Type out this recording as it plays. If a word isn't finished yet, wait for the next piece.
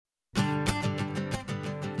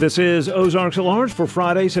This is Ozarks at Large for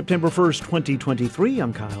Friday, September 1st, 2023.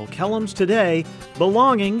 I'm Kyle Kellums. Today,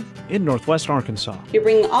 belonging in Northwest Arkansas. You're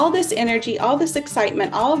bringing all this energy, all this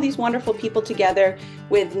excitement, all of these wonderful people together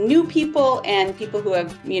with new people and people who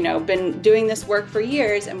have, been doing this work for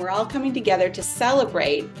years. And we're all coming together to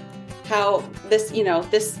celebrate how this,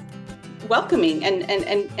 this welcoming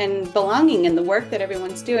and belonging in the work that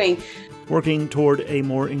everyone's doing. Working toward a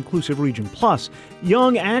more inclusive region. Plus,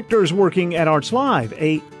 young actors working at Arts Live,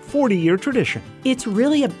 a 40-year tradition. It's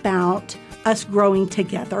really about us growing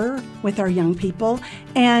together with our young people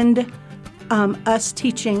and us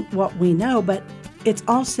teaching what we know, but it's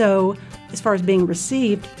also, as far as being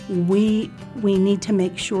received, we need to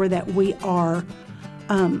make sure that we are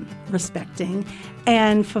respecting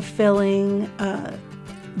and fulfilling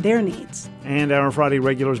their needs. And our Friday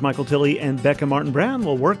regulars Michael Tilley and Becca Martin-Brown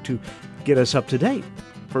will work to get us up to date.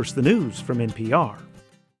 First, the news from NPR.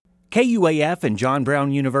 KUAF and John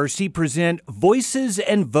Brown University present Voices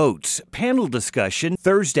and Votes panel discussion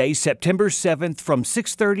Thursday, September 7th from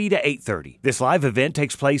 6:30 to 8:30. This live event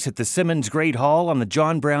takes place at the Simmons Great Hall on the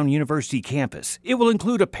John Brown University campus. It will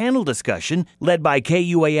include a panel discussion led by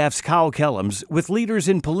KUAF's Kyle Kellums with leaders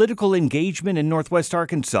in political engagement in Northwest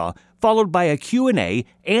Arkansas, followed by a Q&A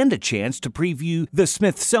and a chance to preview the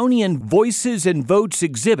Smithsonian Voices and Votes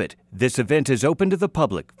exhibit. This event is open to the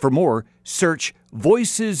public. For more, search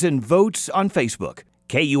Voices and Votes on Facebook.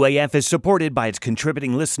 KUAF is supported by its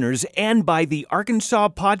contributing listeners and by the Arkansas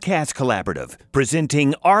Podcast Collaborative,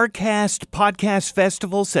 presenting RCast Podcast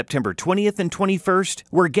Festival September 20th and 21st,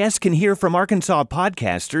 where guests can hear from Arkansas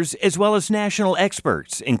podcasters as well as national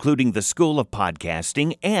experts, including the School of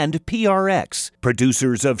Podcasting and PRX.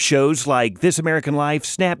 Producers of shows like This American Life,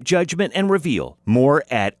 Snap Judgment, and Reveal. More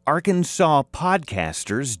at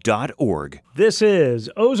arkansaspodcasters.org. This is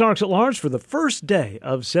Ozarks at Large for the first day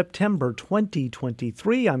of September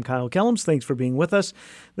 2023. I'm Kyle Kellums. Thanks for being with us.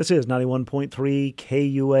 This is 91.3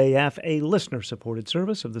 KUAF, a listener-supported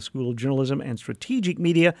service of the School of Journalism and Strategic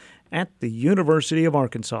Media at the University of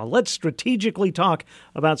Arkansas. Let's strategically talk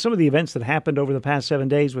about some of the events that happened over the past 7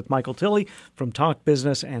 days with Michael Tilley from Talk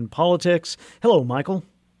Business and Politics. Hello, Michael.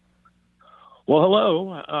 Well,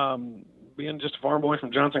 hello. Being just a farm boy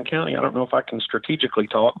from Johnson County, I don't know if I can strategically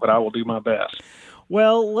talk, but I will do my best.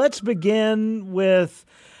 Well, let's begin with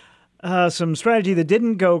some strategy that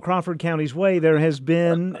didn't go Crawford County's way. There has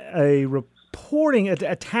been a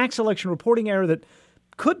tax election reporting error that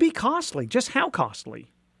could be costly. Just how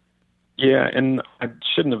costly? Yeah, and I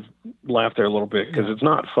shouldn't have laughed there a little bit because it's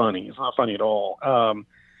not funny. It's not funny at all.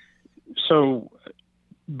 So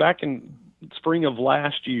back in spring of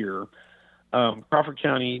last year, Crawford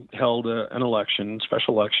County held an election,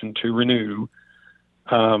 special election, to renew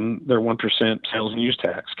their 1% sales and use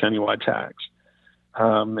tax, countywide tax.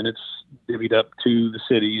 And it's divvied up to the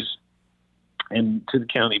cities and to the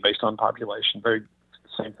county based on population. Very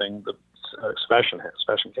same thing that Sebastian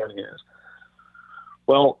County has.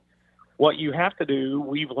 Well, what you have to do,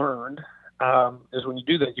 we've learned, is when you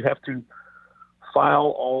do that, you have to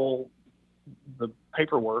file all the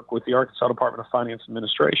paperwork with the Arkansas Department of Finance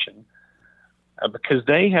Administration because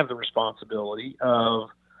they have the responsibility of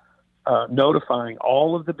notifying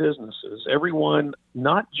all of the businesses, everyone,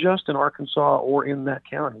 not just in Arkansas or in that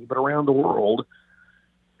county, but around the world,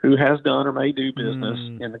 who has done or may do business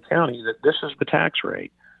in the county, that this is the tax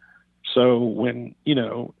rate. So when,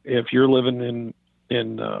 if you're living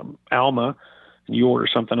in Alma and you order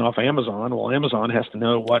something off Amazon, well, Amazon has to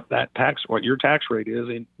know what your tax rate is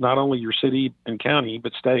in not only your city and county,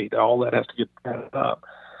 but state. All that has to get added up.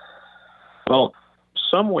 Well,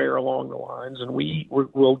 somewhere along the lines, and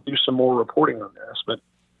we'll do some more reporting on this, but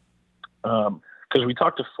because we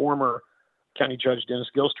talked to former County Judge Dennis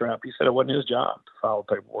Gilstrap, he said it wasn't his job to file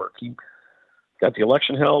paperwork. He got the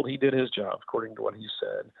election held. He did his job, according to what he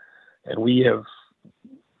said. And we have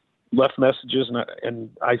left messages, and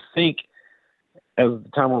I think, at the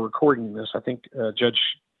time we're recording this, I think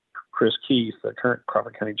Judge Chris Keith, the current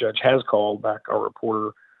Crawford County judge, has called back our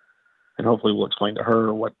reporter, and hopefully we'll explain to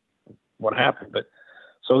her what happened. But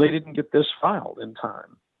so they didn't get this filed in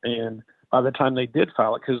time. And by the time they did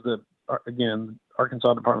file it, because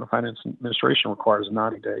Arkansas Department of Finance Administration requires a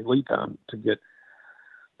 90-day lead time to get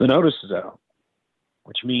the notices out,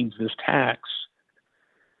 which means this tax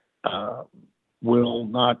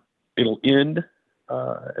it'll end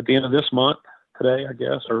at the end of this month, today, I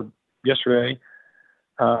guess, or yesterday,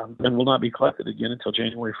 and will not be collected again until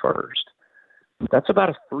January 1st. That's about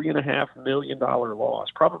a $3.5 million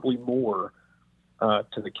loss, probably more,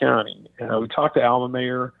 to the county. We talked to Alma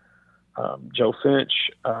Mayor Jim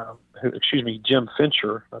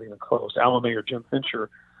Fincher, not even close. Alma Mayor Jim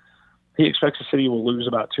Fincher he expects the city will lose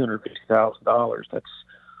about $250,000. That's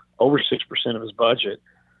over 6% of his budget.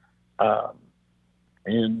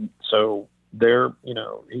 And so there,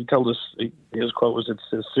 he told us, his quote was,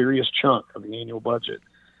 it's a serious chunk of the annual budget.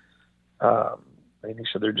 And he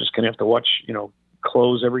said they're just going to have to watch,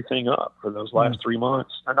 close everything up for those last 3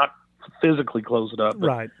 months. And not physically close it up, but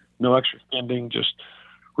right. No extra spending, just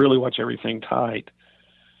really watch everything tight.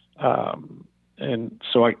 And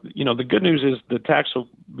so the good news is the tax will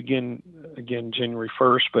begin again January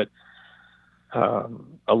 1st, but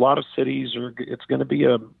a lot of cities it's going to be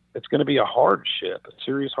a hardship, a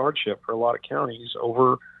serious hardship for a lot of counties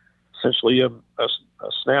over essentially a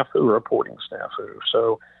snafu, a reporting snafu.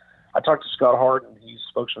 So I talked to Scott Harden, he's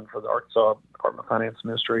spokesman for the Arkansas Department of Finance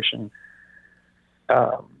Administration.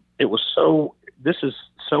 This is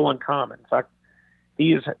so uncommon. In fact,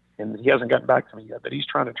 he hasn't gotten back to me yet, but he's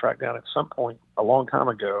trying to track down at some point a long time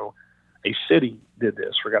ago, a city did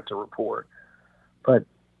this, forgot to report. But,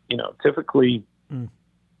 typically,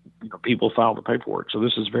 people file the paperwork. So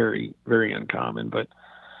this is very, very uncommon. But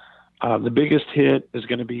the biggest hit is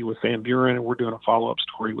going to be with Van Buren, and we're doing a follow-up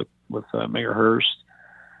story with Mayor Hurst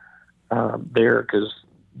there, because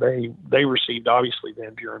they received, obviously,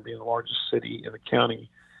 Van Buren being the largest city in the county,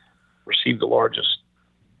 received the largest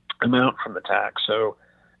amount from the tax. So,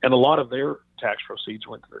 and a lot of their tax proceeds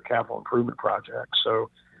went to their capital improvement projects. So,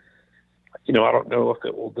 I don't know if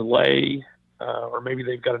it will delay, or maybe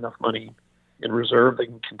they've got enough money in reserve they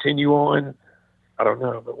can continue on. I don't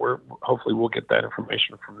know, but hopefully we'll get that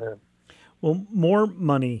information from them. Well, more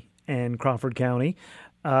money in Crawford County.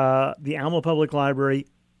 The Alma Public Library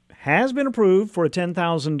has been approved for a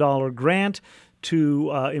 $10,000 grant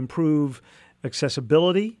to improve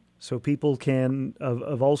accessibility, so people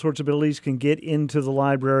of all sorts of abilities can get into the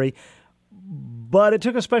library. But it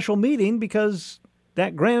took a special meeting because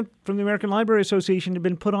that grant from the American Library Association had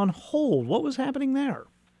been put on hold. What was happening there?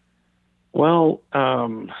 Well, I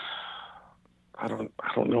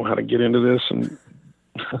don't know how to get into this and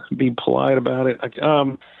be polite about it.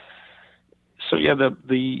 So yeah,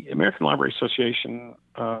 the American Library Association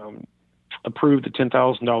approved a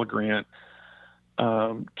 $10,000 grant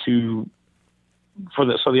so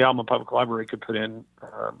the Alma Public Library could put in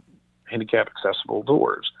handicap accessible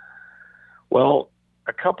doors. Well,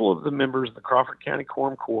 a couple of the members of the Crawford County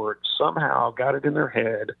Quorum Court somehow got it in their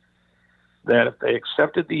head that if they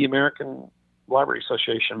accepted the American Library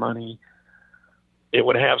Association money, it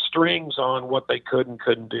would have strings on what they could and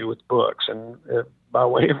couldn't do with books. And by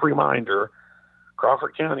way of reminder,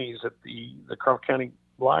 Crawford County is at the Crawford County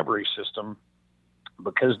Library System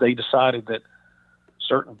because they decided that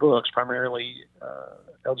certain books, primarily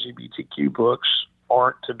LGBTQ books,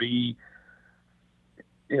 aren't to be,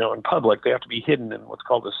 in public. They have to be hidden in what's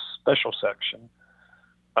called a special section.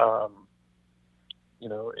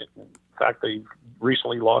 In fact, they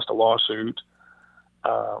recently lost a lawsuit,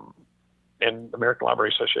 and the American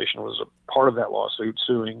Library Association was a part of that lawsuit,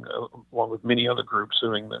 suing, along with many other groups,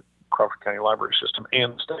 suing the Crawford County Library System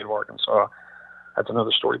and the state of Arkansas. That's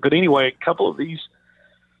another story. But anyway, a couple of these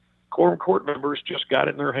quorum court members just got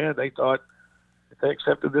it in their head. They thought if they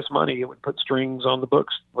accepted this money, it would put strings on the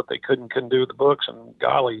books, what they could and couldn't do with the books. And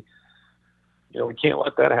golly, we can't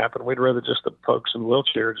let that happen. We'd rather just the folks in the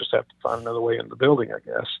wheelchair just have to find another way in the building, I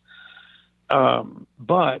guess.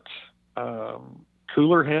 But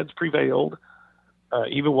cooler heads prevailed.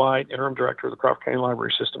 Eva White, interim director of the Crawford County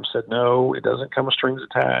Library System, said, no, it doesn't come with strings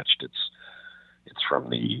attached. It's from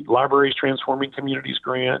the Libraries Transforming Communities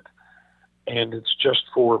grant, and it's just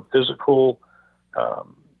for physical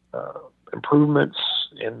improvements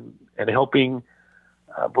and helping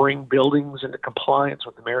bring buildings into compliance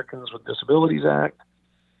with the Americans with Disabilities Act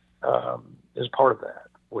is part of that,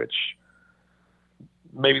 which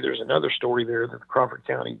maybe there's another story there that the Crawford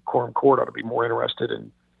County Quorum Court ought to be more interested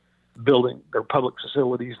in building their public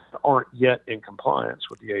facilities that aren't yet in compliance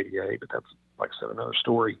with the ADA, but that's, like I said, another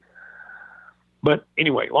story. But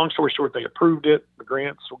anyway, long story short, they approved it. The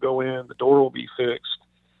grants will go in. The door will be fixed.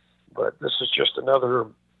 But this is just another,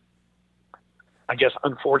 I guess,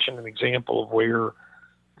 unfortunate example of where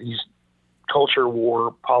these culture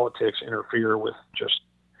war politics interfere with just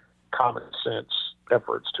common sense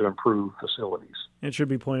efforts to improve facilities. It should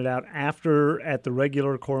be pointed out, at the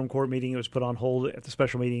regular quorum court meeting, it was put on hold. At the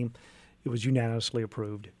special meeting, it was unanimously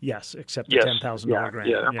approved. Yes, except the $10,000 grant.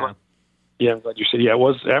 Yeah, I'm glad you said. Yeah, it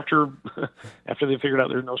was after they figured out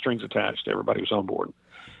there's no strings attached. Everybody was on board.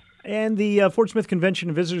 And the Fort Smith Convention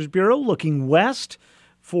and Visitors Bureau looking west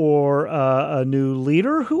for a new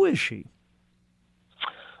leader. Who is she?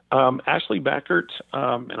 Ashley Backert,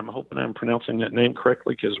 and I'm hoping I'm pronouncing that name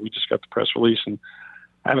correctly because we just got the press release, and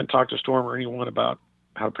I haven't talked to Storm or anyone about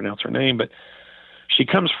how to pronounce her name, but she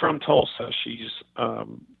comes from Tulsa. She's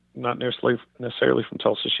not necessarily from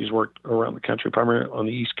Tulsa. She's worked around the country, primarily on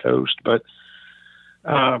the East Coast, but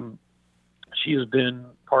she has been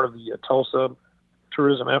part of the Tulsa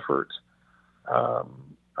tourism effort.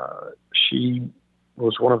 She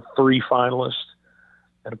was one of 3 finalists,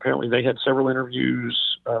 and apparently they had several interviews.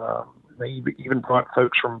 They even brought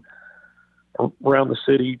folks from around the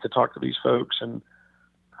city to talk to these folks, and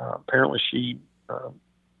apparently she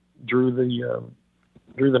drew the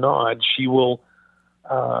nod. She will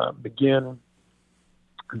begin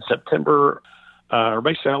in September. Her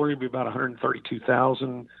base salary will be about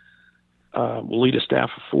 $132,000. We'll lead a staff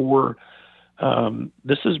of 4.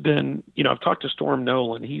 This has been, I've talked to Storm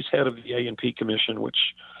Nolan. He's head of the A&P Commission, which,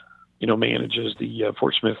 manages the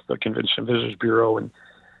Fort Smith Convention and Visitors Bureau. And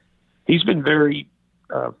he's been very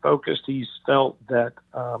focused. He's felt that,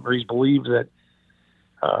 or he's believed that,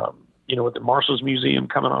 with the Marshall's Museum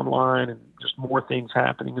coming online and just more things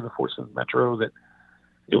happening in the Fort Smith Metro, that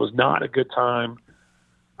it was not a good time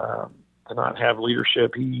to not have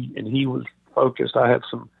leadership. He was focused. I had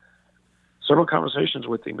several conversations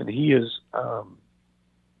with him, and he is,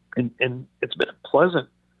 and it's been a pleasant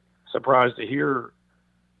surprise to hear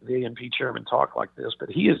the A&P chairman talk like this, but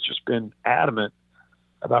he has just been adamant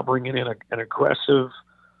about bringing in an aggressive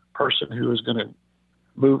person who is going to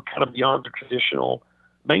move kind of beyond the traditional,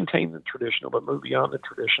 maintain the traditional, but move beyond the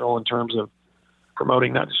traditional in terms of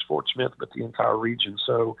promoting not just Fort Smith, but the entire region.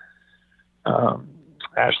 So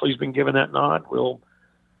Ashley's been given that nod.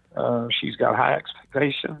 She's got high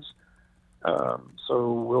expectations.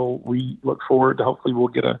 So we look forward to, hopefully we'll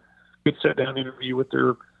get a good sit down interview with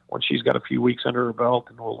her when she's got a few weeks under her belt,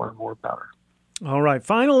 and we'll learn more about her. All right.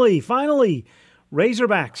 Finally,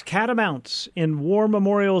 Razorbacks, Catamounts in War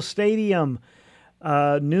Memorial Stadium.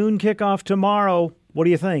 Noon kickoff tomorrow. What do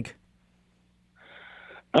you think?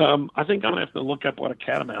 I think I'm going to have to look up what a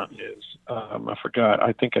catamount is. I forgot.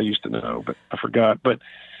 I think I used to know, but I forgot. But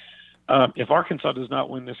if Arkansas does not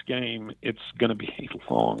win this game, it's going to be a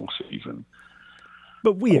long season.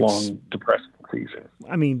 But a long, depressing season.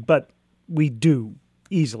 I mean, but we do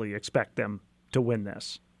easily expect them to win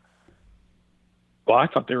this. Well, I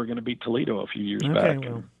thought they were going to beat Toledo a few years back.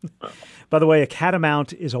 Well. By the way, a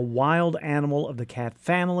catamount is a wild animal of the cat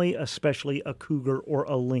family, especially a cougar or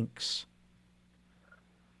a lynx.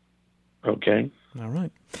 Okay. All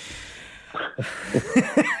right. I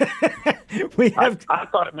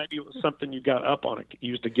thought maybe it was something you got up on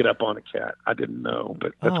used to get up on a cat. I didn't know,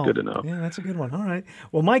 but that's good enough. Yeah, that's a good one. All right.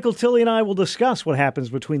 Well, Michael Tilley and I will discuss what happens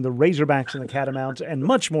between the Razorbacks and the Catamounts and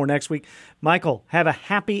much more next week. Michael, have a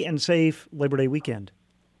happy and safe Labor Day weekend.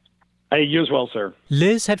 Hey, you as well, sir.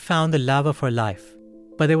 Liz had found the love of her life,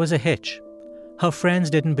 but there was a hitch. Her friends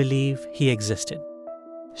didn't believe he existed.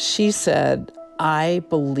 She said, I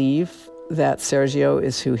believe that Sergio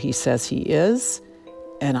is who he says he is,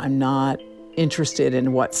 and I'm not interested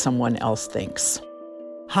in what someone else thinks.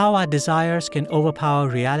 How our desires can overpower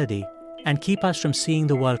reality and keep us from seeing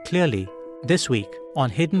the world clearly, this week on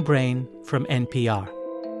Hidden Brain from NPR.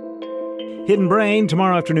 Hidden Brain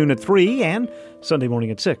tomorrow afternoon at 3 and Sunday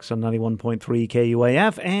morning at 6 on 91.3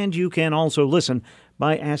 KUAF. And you can also listen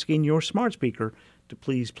by asking your smart speaker to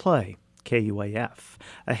please play KUAF.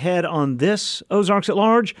 Ahead on this, Ozarks at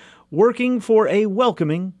Large, working for a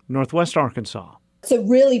welcoming Northwest Arkansas. So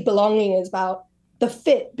really belonging is about the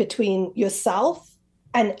fit between yourself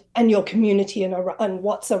and your community and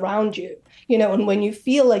what's around you. And when you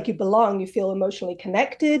feel like you belong, you feel emotionally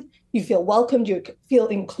connected, you feel welcomed, you feel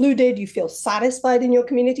included, you feel satisfied in your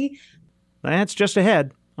community. That's just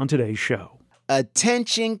ahead on today's show.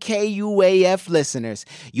 Attention KUAF listeners,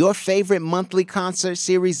 your favorite monthly concert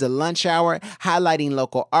series, The Lunch Hour, highlighting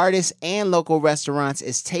local artists and local restaurants,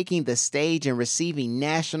 is taking the stage and receiving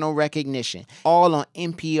national recognition, all on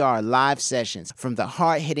NPR live sessions. From the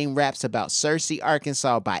hard-hitting raps about Searcy,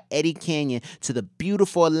 Arkansas by Eddie Canyon to the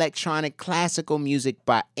beautiful electronic classical music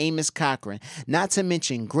by Amos Cochran, not to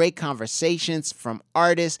mention great conversations from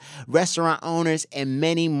artists, restaurant owners, and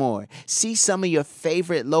many more. See some of your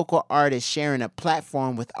favorite local artists sharing a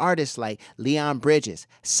platform with artists like Leon Bridges,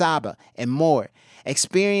 Saba, and more.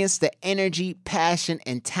 Experience the energy, passion,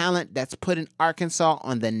 and talent that's putting Arkansas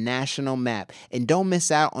on the national map. And don't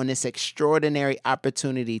miss out on this extraordinary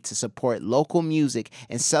opportunity to support local music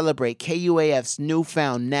and celebrate KUAF's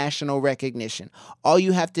newfound national recognition. All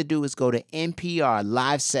you have to do is go to NPR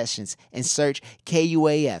Live Sessions and search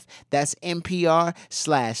KUAF. That's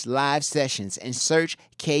NPR/live sessions and search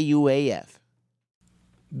KUAF.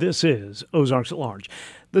 This is Ozarks at Large.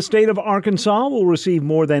 The state of Arkansas will receive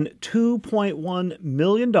more than $2.1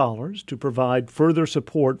 million to provide further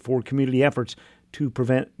support for community efforts to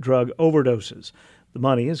prevent drug overdoses. The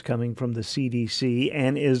money is coming from the CDC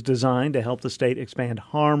and is designed to help the state expand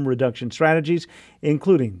harm reduction strategies,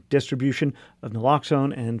 including distribution of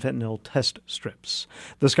naloxone and fentanyl test strips.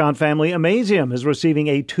 The Scott Family Amazium is receiving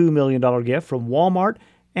a $2 million gift from Walmart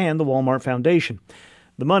and the Walmart Foundation.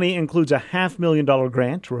 The money includes a $500,000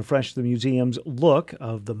 grant to refresh the museum's look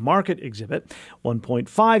of the market exhibit.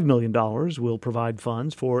 $1.5 million will provide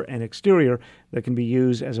funds for an exterior that can be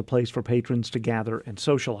used as a place for patrons to gather and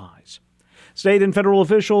socialize. State and federal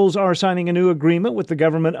officials are signing a new agreement with the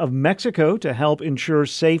government of Mexico to help ensure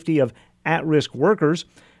safety of at-risk workers.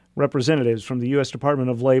 Representatives from the U.S. Department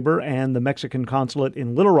of Labor and the Mexican consulate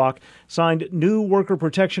in Little Rock signed new worker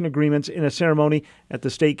protection agreements in a ceremony at the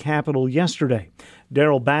state capitol yesterday.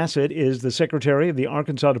 Darrell Bassett is the secretary of the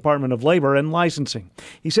Arkansas Department of Labor and Licensing.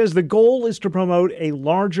 He says the goal is to promote a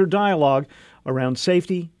larger dialogue around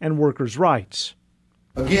safety and workers' rights.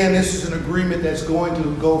 Again, this is an agreement that's going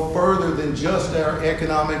to go further than just our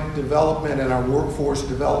economic development and our workforce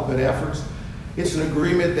development efforts. It's an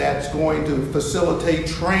agreement that's going to facilitate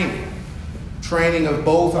training of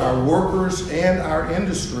both our workers and our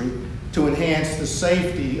industry to enhance the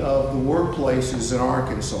safety of the workplaces in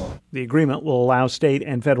Arkansas. The agreement will allow state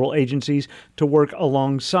and federal agencies to work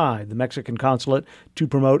alongside the Mexican consulate to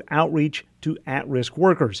promote outreach to at-risk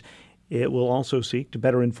workers. It will also seek to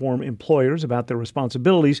better inform employers about their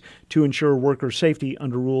responsibilities to ensure worker safety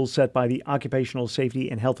under rules set by the Occupational Safety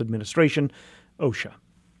and Health Administration, OSHA.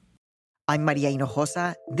 I'm Maria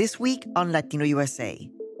Hinojosa. This week on Latino USA,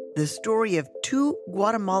 the story of two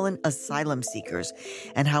Guatemalan asylum seekers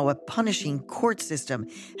and how a punishing court system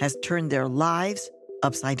has turned their lives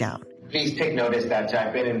upside down. Please take notice that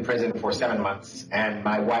I've been in prison for 7 months and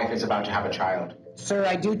my wife is about to have a child. Sir,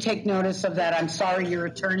 I do take notice of that. I'm sorry your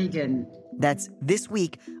attorney didn't. That's this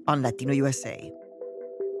week on Latino USA.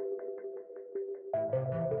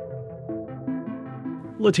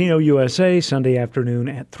 Latino USA, Sunday afternoon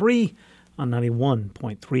at 3 on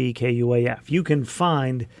 91.3 KUAF. You can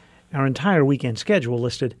find our entire weekend schedule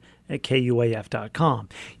listed at KUAF.com.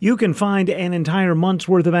 You can find an entire month's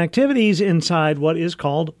worth of activities inside what is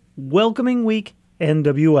called Welcoming Week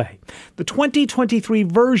NWA. The 2023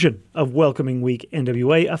 version of Welcoming Week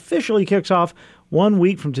NWA officially kicks off 1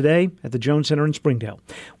 week from today at the Jones Center in Springdale.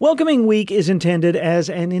 Welcoming Week is intended as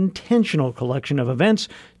an intentional collection of events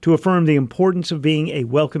to affirm the importance of being a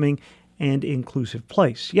welcoming and inclusive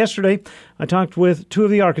place. Yesterday, I talked with two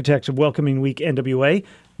of the architects of Welcoming Week NWA,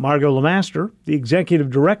 Margot Lemaster, the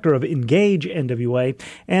executive director of Engage NWA,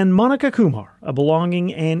 and Monica Kumar, a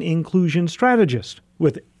belonging and inclusion strategist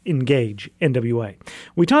with Engage NWA.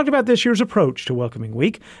 We talked about this year's approach to Welcoming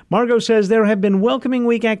Week. Margot says there have been Welcoming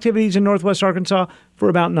Week activities in Northwest Arkansas for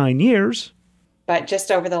about 9 years. But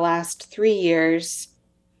just over the last 3 years,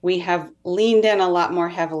 we have leaned in a lot more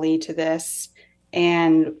heavily to this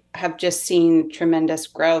and have just seen tremendous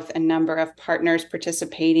growth and number of partners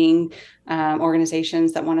participating,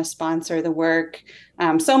 organizations that want to sponsor the work.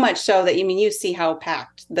 So much so that you see how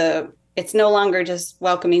packed it's no longer just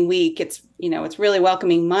Welcoming Week. It's really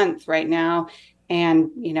Welcoming Month right now. And,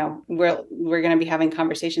 we're going to be having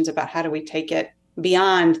conversations about how do we take it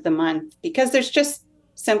beyond the month, because there's just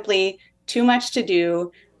simply too much to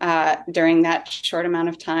do during that short amount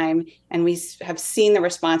of time. And we have seen the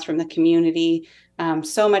response from the community,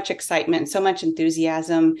 so much excitement, so much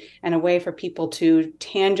enthusiasm, and a way for people to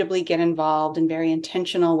tangibly get involved in very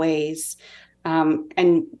intentional ways.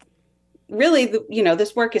 And really,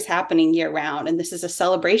 this work is happening year round, and this is a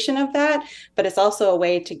celebration of that, but it's also a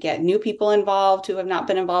way to get new people involved who have not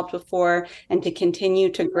been involved before, and to continue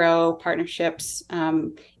to grow partnerships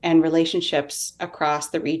and relationships across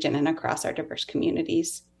the region and across our diverse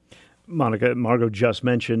communities. Margot just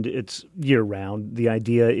mentioned it's year round. The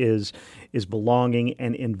idea is belonging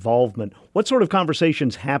and involvement. What sort of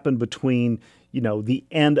conversations happen between, the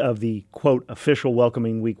end of the quote official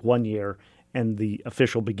Welcoming Week one year and the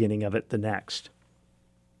official beginning of it the next?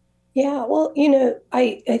 Yeah, well,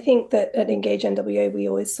 I think that at Engage NWA, we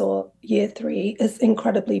always saw year 3 as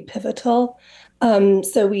incredibly pivotal.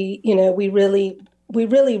 So we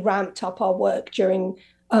really ramped up our work during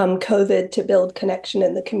COVID to build connection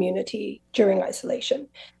in the community during isolation.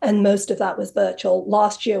 And most of that was virtual.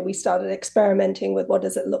 Last year, we started experimenting with what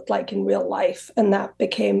does it look like in real life, and that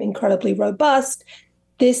became incredibly robust.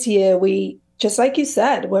 This year, just like you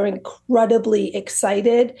said, we're incredibly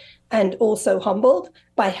excited and also humbled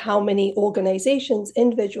by how many organizations,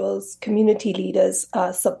 individuals, community leaders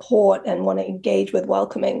support and want to engage with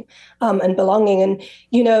welcoming and belonging. And,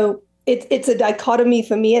 it's a dichotomy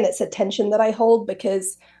for me, and it's a tension that I hold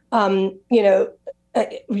because,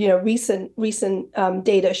 recent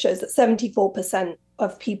data shows that 74%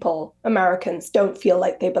 of people, Americans, don't feel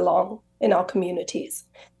like they belong in our communities.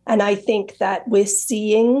 And I think that we're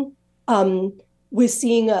seeing a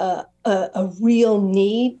real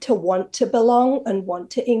need to want to belong and want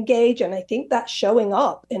to engage. And I think that's showing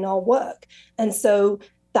up in our work. And so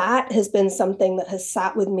that has been something that has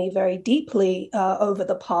sat with me very deeply over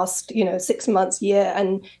the past, 6 months, year,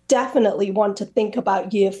 and definitely want to think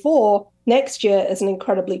about year 4 next year as an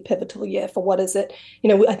incredibly pivotal year for what is it.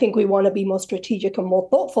 I think we want to be more strategic and more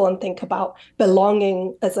thoughtful and think about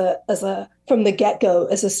belonging as a from the get-go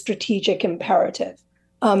as a strategic imperative.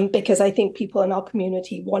 Because I think people in our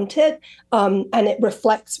community want it, and it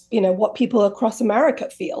reflects, what people across America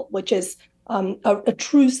feel, which is a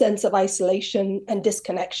true sense of isolation and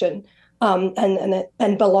disconnection,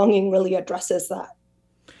 and belonging really addresses that.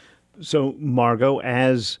 So, Margot,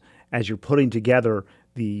 as you're putting together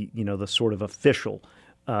the sort of official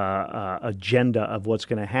agenda of what's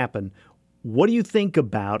going to happen, what do you think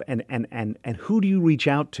about and who do you reach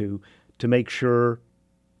out to make sure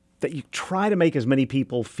that you try to make as many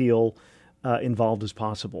people feel involved as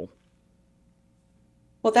possible?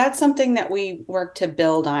 Well, that's something that we work to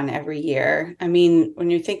build on every year. I mean,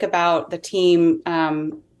 when you think about the team,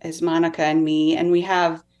 as Monica and me, and we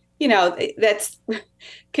have, it's the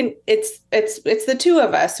two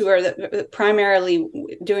of us who are primarily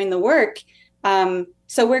doing the work.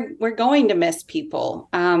 So we're going to miss people,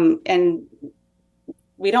 and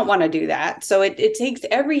we don't want to do that. So it takes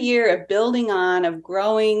every year of building on, of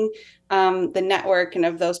growing the network and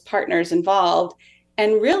of those partners involved.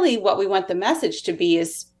 And really what we want the message to be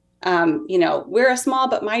is, we're a small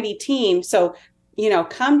but mighty team. So,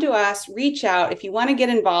 come to us, reach out. If you want to get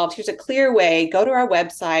involved, here's a clear way. Go to our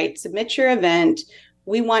website, submit your event.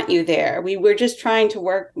 We want you there. We're just trying to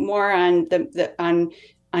work more on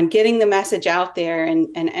on getting the message out there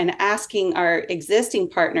and asking our existing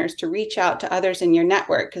partners to reach out to others in your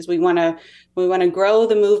network, because we want to grow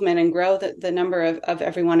the movement and grow the number of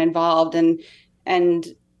everyone involved. And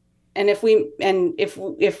if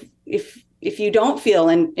you don't feel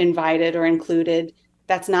invited or included,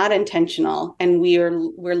 that's not intentional, and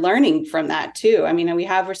we're learning from that too. I mean, we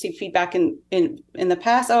have received feedback in the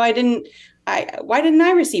past. Why didn't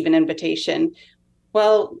I receive an invitation?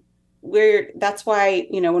 Well, that's why,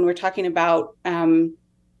 when we're talking about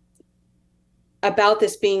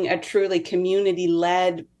this being a truly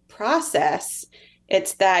community-led process,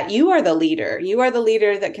 it's that you are the leader. You are the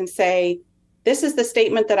leader that can say, this is the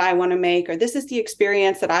statement that I want to make, or this is the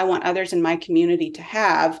experience that I want others in my community to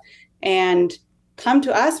have, and come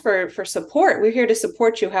to us for support. We're here to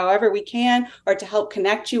support you however we can, or to help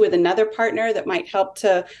connect you with another partner that might help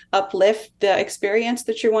to uplift the experience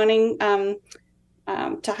that you're wanting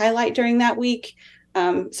to highlight during that week.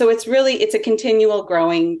 So it's a continual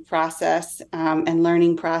growing process and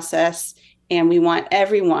learning process. And we want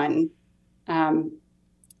everyone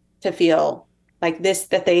to feel like this,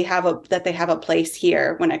 that they have a place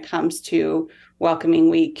here when it comes to Welcoming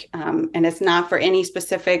Week. And it's not for any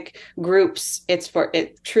specific groups.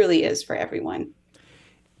 It truly is for everyone.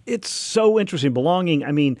 It's so interesting. Belonging,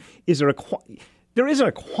 I mean, there isn't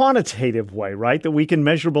a quantitative way, right, that we can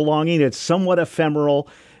measure belonging. It's somewhat ephemeral.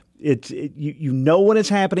 You know when it's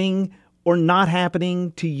happening or not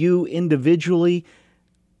happening to you individually.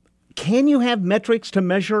 Can you have metrics to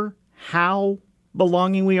measure how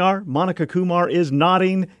belonging we are? Monica Kumar is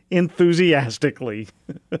nodding enthusiastically.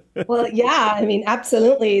 Well, yeah, I mean,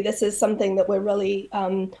 absolutely. This is something that we're really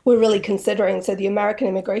considering. So the American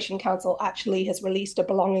Immigration Council actually has released a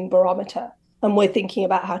belonging barometer, and we're thinking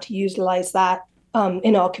about how to utilize that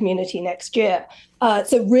in our community next year.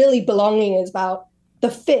 So really, belonging is about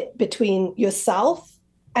the fit between yourself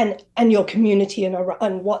and your community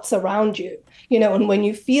and what's around you. And when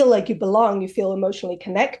you feel like you belong, you feel emotionally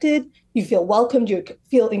connected, you feel welcomed, you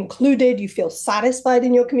feel included, you feel satisfied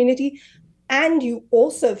in your community, and you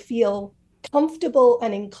also feel comfortable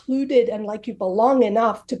and included and like you belong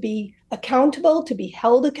enough to be accountable, to be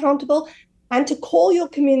held accountable, and to call your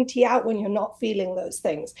community out when you're not feeling those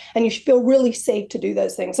things. And you should feel really safe to do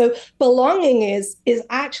those things. So belonging is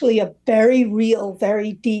actually a very real,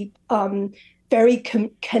 very deep, very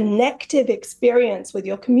connective experience with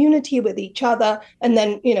your community, with each other, and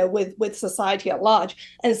then, with society at large.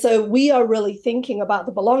 And so we are really thinking about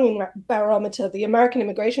the belonging barometer. The American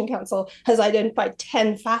Immigration Council has identified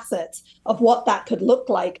 10 facets of what that could look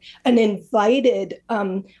like, and invited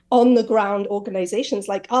on-the-ground organizations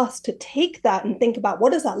like us to take that and think about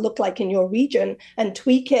what does that look like in your region, and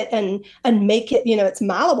tweak it and make it, it's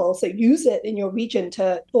malleable. So use it in your region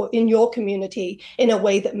or in your community in a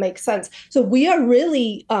way that makes sense. So we we are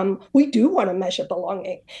really, we do want to measure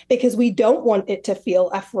belonging because we don't want it to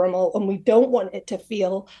feel ephemeral, and we don't want it to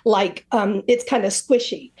feel like it's kind of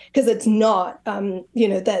squishy, because it's not.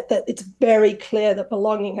 That it's very clear that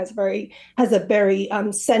belonging has a very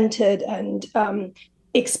centered and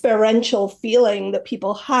experiential feeling that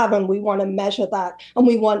people have, and we want to measure that, and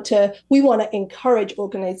we want to encourage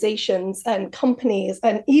organizations and companies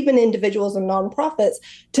and even individuals and nonprofits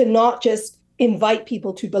to not just invite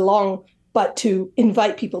people to belong, but to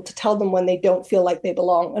invite people to tell them when they don't feel like they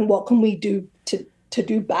belong, and what can we do to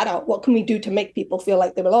do better? What can we do to make people feel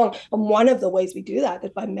like they belong? And one of the ways we do that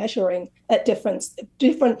is by measuring at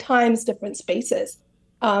different times, different spaces,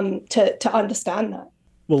 to understand that.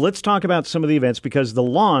 Well, let's talk about some of the events, because the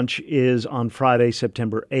launch is on Friday,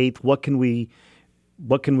 September 8th. What can we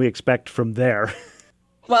expect from there?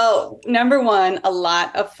 Well, number one, a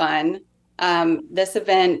lot of fun. We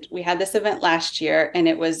had this event last year, and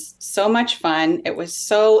it was so much fun. It was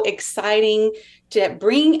so exciting to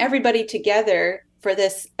bring everybody together for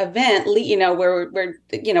this event, where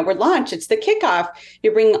we're launched. It's the kickoff.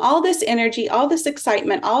 You're bringing all this energy, all this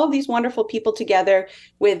excitement, all of these wonderful people together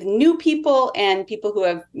with new people and people who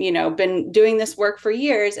have, been doing this work for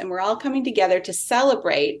years. And we're all coming together to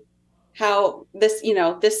celebrate how this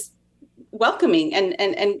welcoming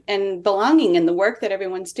and belonging and the work that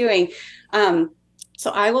everyone's doing.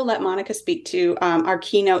 So I will let Monica speak to our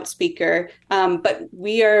keynote speaker, but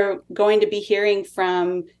we are going to be hearing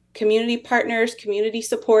from community partners, community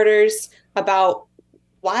supporters about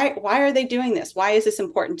why are they doing this? Why is this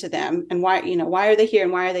important to them? And why are they here,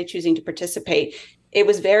 and why are they choosing to participate? It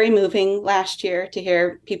was very moving last year to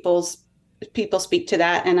hear people speak to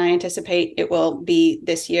that, and I anticipate it will be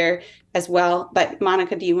this year as well. But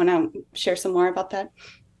Monica, do you want to share some more about that?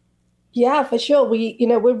 Yeah, for sure.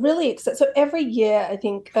 We're really excited. So every year, I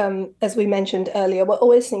think, as we mentioned earlier, we're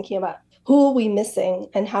always thinking about who are we missing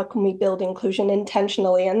and how can we build inclusion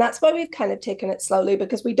intentionally? And that's why we've kind of taken it slowly,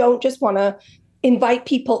 because we don't just want to invite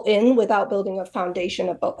people in without building a foundation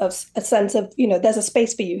of a sense of, there's a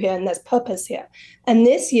space for you here and there's purpose here. And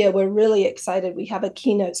this year, we're really excited. We have a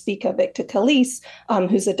keynote speaker, Victor Calise,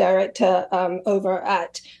 who's a director over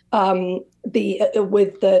at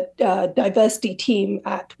with the diversity team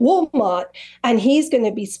at Walmart, and he's going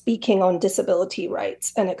to be speaking on disability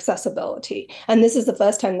rights and accessibility. And this is the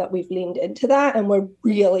first time that we've leaned into that, and we're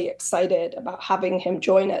really excited about having him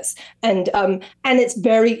join us. And it's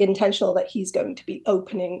very intentional that he's going to be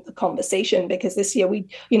opening the conversation, because this year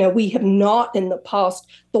we have not in the past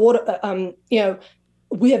thought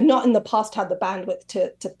we have not in the past had the bandwidth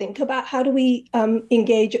to think about how do we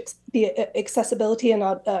engage the accessibility and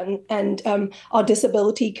our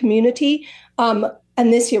disability community. And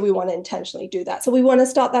this year we want to intentionally do that. So we want to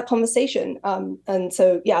start that conversation. And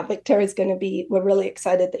so, yeah, Victor is going to be, we're really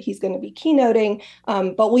excited that he's going to be keynoting.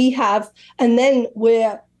 But we have, and then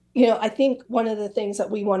I think one of the things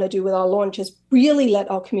that we want to do with our launch is really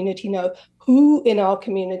let our community know who in our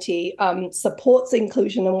community supports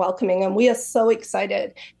inclusion and welcoming. And we are so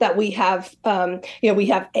excited that we have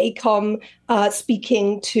ACOM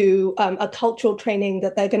speaking to a cultural training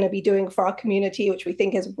that they're going to be doing for our community, which we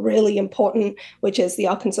think is really important, which is the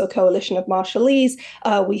Arkansas Coalition of Marshallese.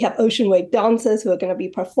 We have Ocean Wave dancers who are going to be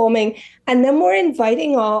performing. And then we're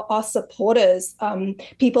inviting our supporters,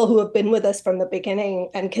 people who have been with us from the beginning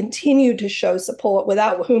and continue to show support,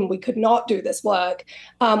 without whom we could not do this work.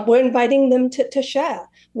 We're inviting them to share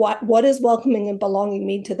what does welcoming and belonging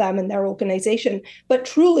mean to them and their organization. But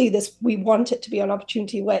truly, we want it to be an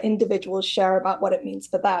opportunity where individuals share about what it means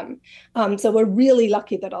for them. So we're really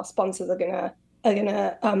lucky that our sponsors are gonna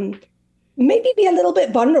maybe be a little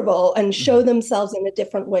bit vulnerable and show themselves in a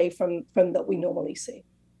different way from that we normally see.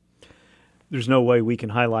 There's no way we can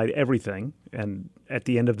highlight everything, and at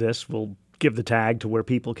the end of this, we'll give the tag to where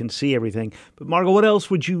people can see everything. But Margot,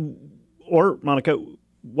 Monica,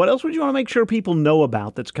 what else would you want to make sure people know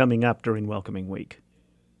about that's coming up during Welcoming Week?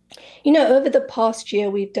 Over the past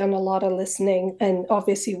year, we've done a lot of listening, and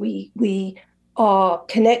obviously we are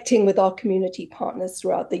connecting with our community partners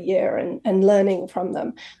throughout the year and learning from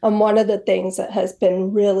them. And one of the things that has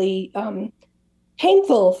been really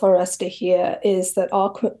painful for us to hear is that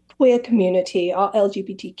our queer community, our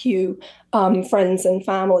LGBTQ friends and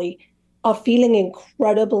family, are feeling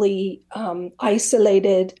incredibly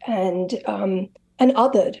isolated and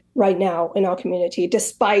othered right now in our community,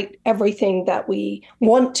 despite everything that we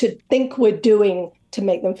want to think we're doing to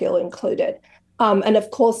make them feel included. And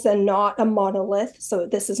of course, they're not a monolith, so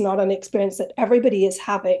this is not an experience that everybody is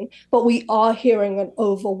having, but we are hearing an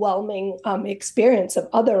overwhelming experience of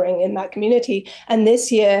othering in that community. And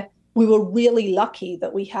this year, we were really lucky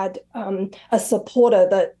that we had a supporter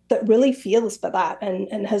that really feels for that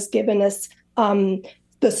and has given us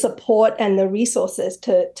the support and the resources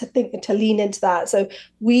to lean into that. So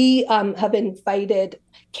we have invited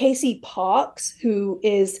Casey Parks, who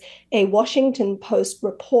is a Washington Post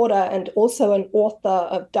reporter and also an author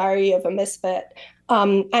of Diary of a Misfit,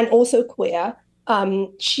 and also queer.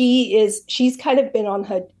 She's kind of been on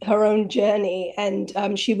her own journey,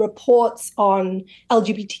 and she reports on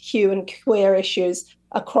LGBTQ and queer issues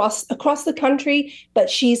across the country, but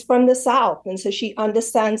she's from the South, and so she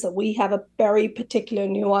understands that we have a very particular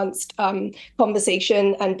nuanced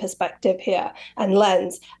conversation and perspective here and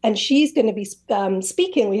lens. And she's going to be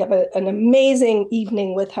speaking. We have an amazing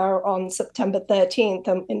evening with her on September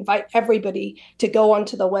 13th. Invite everybody to go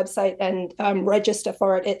onto the website and register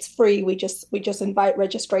for it. It's free. We just invite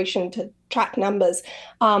registration to track numbers.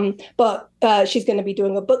 But she's going to be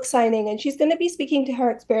doing a book signing, and she's going to be speaking to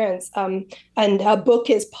her experience. And her book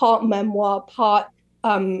is part memoir, part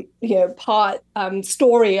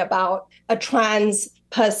story about a trans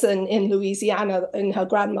person in Louisiana in her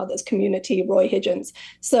grandmother's community, Roy Higgins.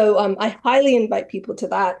 So I highly invite people to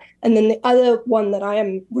that. And then the other one that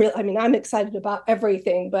I'm excited about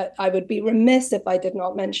everything, but I would be remiss if I did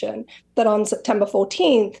not mention that on September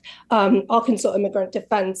 14th, Arkansas Immigrant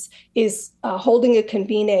Defense is holding a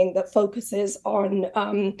convening that focuses on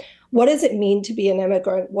what does it mean to be an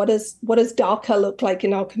immigrant? What does DACA look like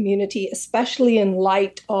in our community, especially in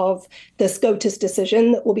light of the SCOTUS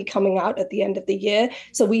decision that will be coming out at the end of the year?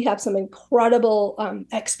 So we have some incredible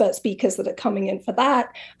expert speakers that are coming in for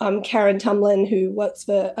that. Karen Tumlin, who works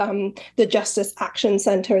for the Justice Action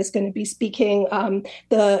Center, is going to be speaking.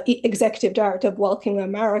 The executive director of Welcoming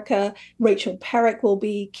America, Rachel Perrick, will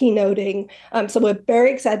be keynoting. So we're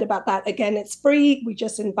very excited about that. Again, it's free. We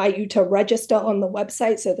just invite you to register on the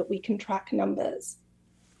website so that we can track numbers.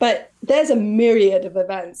 But there's a myriad of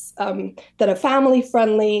events that are family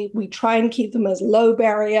friendly. We try and keep them as low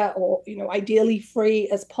barrier or ideally free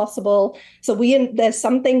as possible. So there's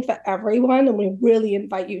something for everyone, and we really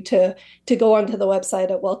invite you to go onto the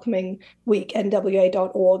website at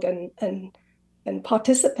welcomingweeknwa.org and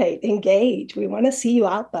participate, engage. We want to see you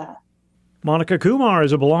out there. Monica Kumar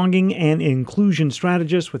is a belonging and inclusion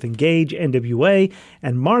strategist with Engage NWA,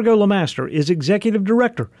 and Margot Lemaster is executive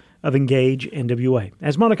director of Engage NWA.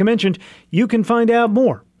 As Monica mentioned, you can find out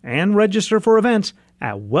more and register for events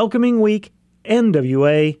at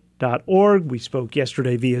welcomingweeknwa.org. We spoke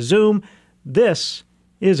yesterday via Zoom. This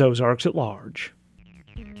is Ozarks at Large.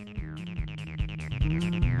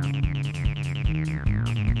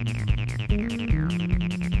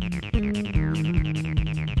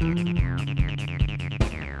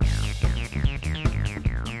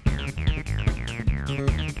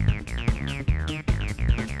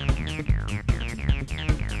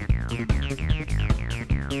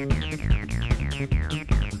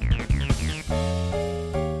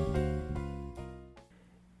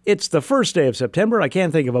 It's the first day of September. I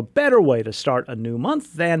can't think of a better way to start a new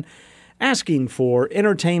month than asking for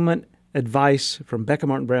entertainment advice from Becca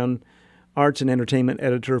Martin Brown, arts and entertainment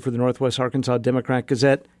editor for the Northwest Arkansas Democrat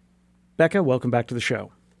Gazette. Becca, welcome back to the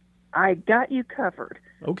show. I got you covered.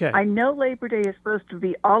 Okay. I know Labor Day is supposed to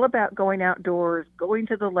be all about going outdoors, going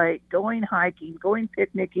to the lake, going hiking, going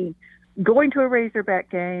picnicking, going to a Razorback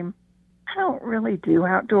game. I don't really do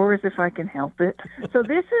outdoors if I can help it. So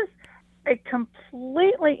this is a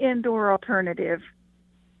completely indoor alternative,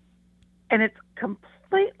 and it's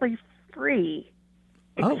completely free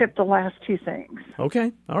except the last two things.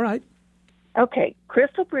 Okay. All right. Okay.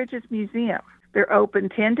 Crystal Bridges Museum. They're open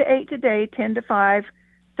 10 to 8 today, 10 to 5,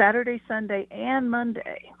 Saturday, Sunday, and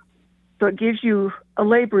Monday. So it gives you a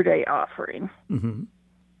Labor Day offering. Mm-hmm.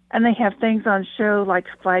 And they have things on show like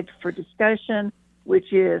Flags for Discussion,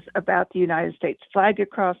 which is about the United States flag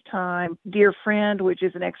across time, Dear Friend, which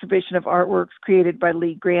is an exhibition of artworks created by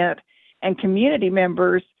Lee Grant and community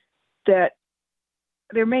members that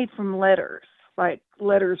they're made from letters, like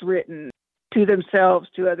letters written to themselves,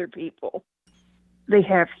 to other people. They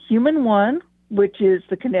have Human One, which is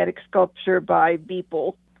the kinetic sculpture by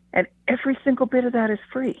Beeple, and every single bit of that is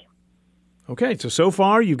free. Okay, so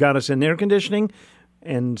far you've got us in air conditioning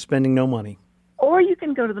and spending no money. Or you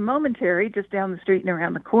can go to the Momentary just down the street and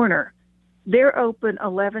around the corner. They're open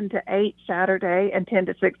 11 to 8 Saturday and 10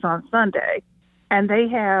 to 6 on Sunday. And they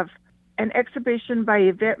have an exhibition by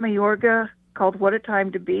Yvette Mayorga called What a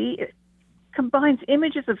Time to Be. It combines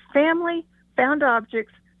images of family, found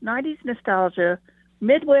objects, 90s nostalgia,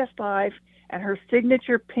 Midwest life, and her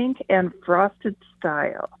signature pink and frosted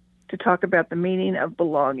style to talk about the meaning of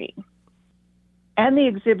belonging. And the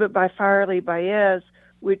exhibit by Firely Baez,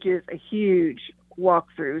 which is a huge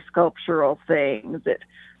walkthrough sculptural thing that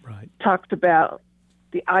talked about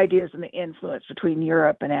the ideas and the influence between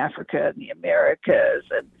Europe and Africa and the Americas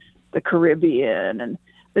and the Caribbean. And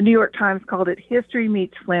the New York Times called it History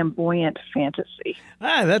Meets Flamboyant Fantasy.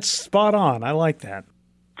 Ah, that's spot on. I like that.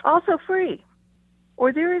 Also free.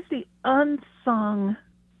 Or there is the unsung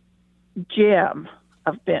gem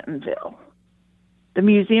of Bentonville, the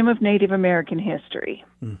Museum of Native American History,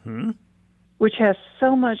 which has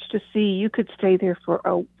so much to see. You could stay there for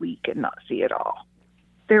a week and not see it all.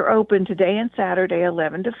 They're open today and Saturday,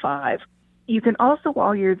 11 to 5. You can also,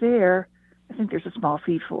 while you're there, I think there's a small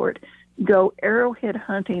fee for it, go arrowhead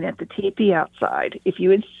hunting at the teepee outside if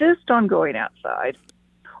you insist on going outside.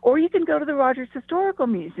 Or you can go to the Rogers Historical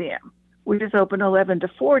Museum, which is open 11 to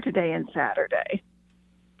 4 today and Saturday.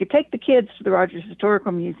 You take the kids to the Rogers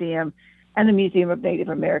Historical Museum and the Museum of Native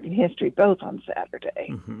American History, both on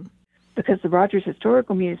Saturday. Because the Rogers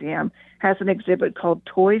Historical Museum has an exhibit called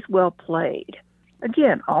Toys Well Played.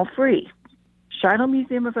 Again, all free. Shiloh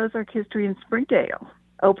Museum of Ozark History in Springdale,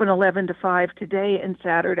 open 11 to 5 today and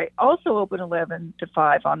Saturday, also open 11 to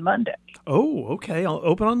 5 on Monday. Oh, okay. I'll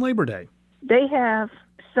open on Labor Day. They have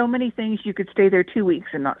so many things you could stay there 2 weeks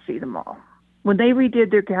and not see them all. When they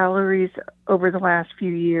redid their galleries over the last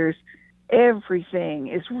few years, everything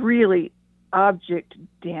is really object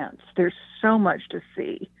dense. There's so much to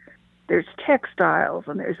see. There's textiles,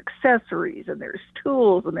 and there's accessories, and there's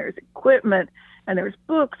tools, and there's equipment, and there's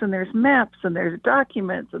books, and there's maps, and there's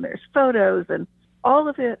documents, and there's photos, and all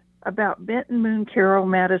of it about Benton, Moon, Carroll,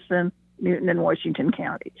 Madison, Newton, and Washington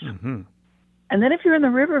counties. And then if you're in the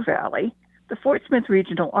River Valley, the Fort Smith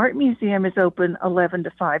Regional Art Museum is open 11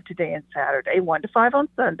 to 5 today and Saturday, 1 to 5 on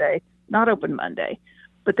Sunday, not open Monday.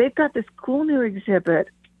 But they've got this cool new exhibit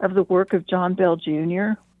of the work of John Bell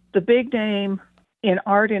Jr., the big name in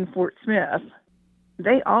art in Fort Smith.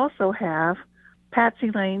 They also have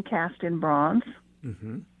Patsy Lane cast in bronze,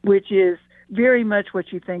 which is very much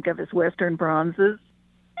what you think of as Western bronzes,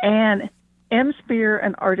 and M. Spear,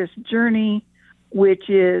 An Artist's Journey, which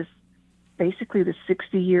is basically the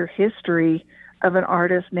 60-year history of an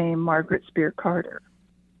artist named Margaret Spear Carter.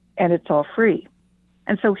 And it's all free.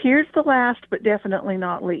 And so here's the last, but definitely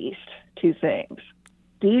not least, 2 things.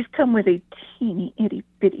 These come with a teeny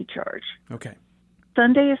itty-bitty charge. Okay.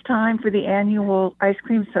 Sunday is time for the annual ice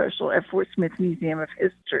cream social at Fort Smith Museum of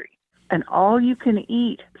History. An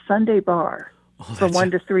all-you-can-eat Sunday bar from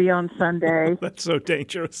 1 to 3 on Sunday. That's so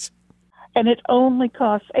dangerous. And it only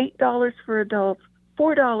costs $8 for adults,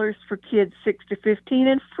 $4 for kids 6 to 15,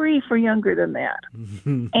 and free for younger than that.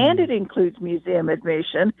 And it includes museum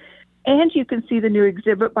admission. And you can see the new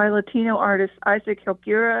exhibit by Latino artists Isaac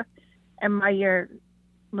Helcura and Mayer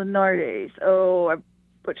Linares. Oh, I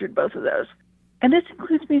butchered both of those. And this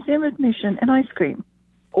includes museum admission and ice cream.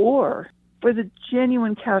 Or, for the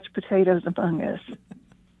genuine couch potatoes among us,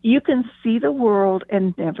 you can see the world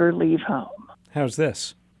and never leave home. How's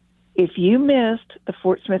this? If you missed the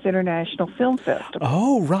Fort Smith International Film Festival.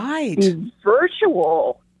 Oh, right. The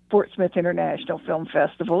virtual Fort Smith International Film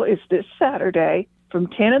Festival is this Saturday from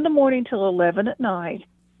 10 in the morning till 11 at night.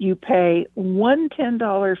 You pay one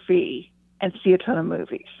 $10 fee and see a ton of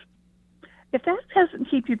movies. If that doesn't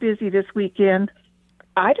keep you busy this weekend,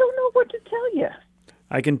 I don't know what to tell you.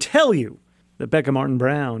 I can tell you that Becca Martin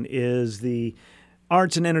Brown is the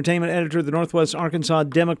Arts and Entertainment Editor of the Northwest Arkansas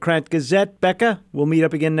Democrat Gazette. Becca, we'll meet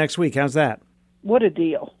up again next week. How's that? What a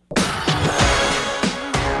deal.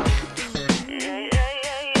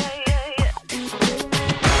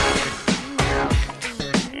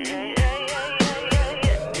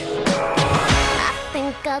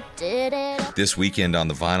 This weekend on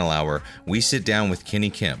the Vinyl Hour, we sit down with Kenny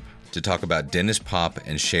Kemp to talk about Dennis Pop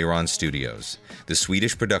and Cheiron Studios, the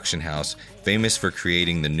Swedish production house famous for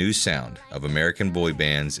creating the new sound of American boy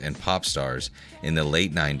bands and pop stars in the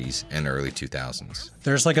late 90s and early 2000s.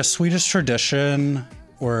 There's like a Swedish tradition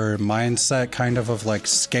or mindset kind of like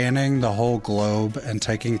scanning the whole globe and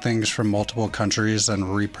taking things from multiple countries and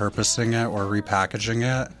repurposing it or repackaging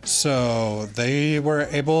it. So they were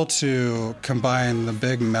able to combine the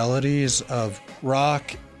big melodies of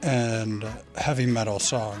rock and heavy metal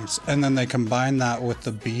songs, and then they combine that with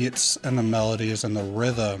the beats and the melodies and the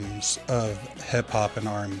rhythms of hip hop and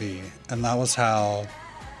R&B, and that was how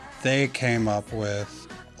they came up with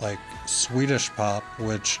like Swedish pop,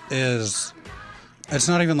 which is, it's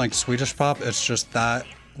not even like Swedish pop, it's just that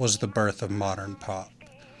was the birth of modern pop.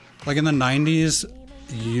 Like in the 90s,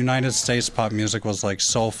 United States pop music was like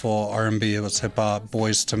soulful, R&B, it was hip hop,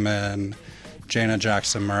 Boyz II Men, Janet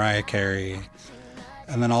Jackson, Mariah Carey.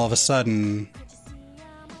 And then all of a sudden,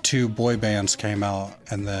 2 boy bands came out,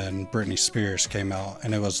 and then Britney Spears came out,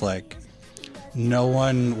 and it was like no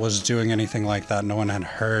one was doing anything like that. No one had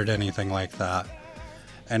heard anything like that.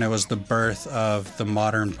 And it was the birth of the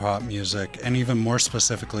modern pop music, and even more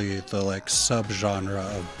specifically, the subgenre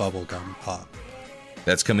of bubblegum pop.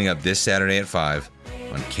 That's coming up this Saturday at 5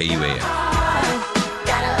 on KUAF.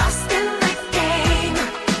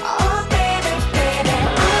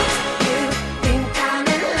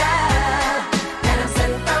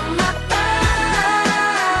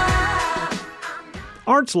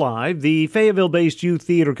 Arts Live, the Fayetteville-based youth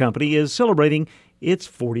theater company, is celebrating its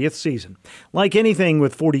 40th season. Like anything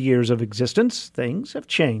with 40 years of existence, things have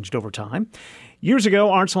changed over time. Years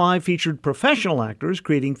ago, Arts Live featured professional actors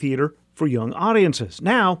creating theater for young audiences.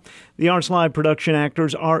 Now, the Arts Live production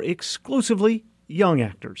actors are exclusively young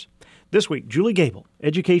actors. This week, Julie Gable,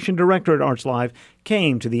 education director at Arts Live,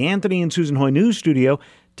 came to the Anthony and Susan Hoy News studio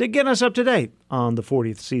to get us up to date on the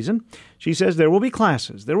 40th season. She says there will be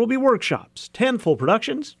classes, there will be workshops, 10 full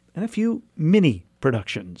productions, and a few mini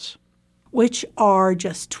productions, which are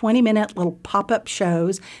just 20-minute little pop-up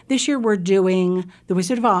shows. This year we're doing The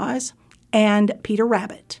Wizard of Oz and Peter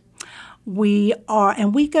Rabbit. We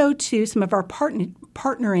go to some of our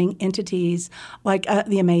partnering entities like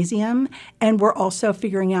the Amazium, and we're also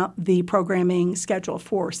figuring out the programming schedule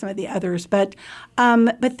for some of the others. But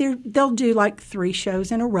they'll do 3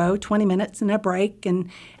 shows in a row, 20 minutes and a break,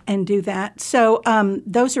 and do that. So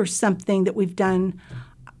those are something that we've done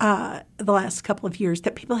the last couple of years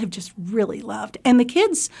that people have just really loved, and the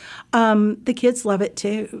kids love it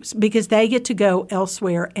too because they get to go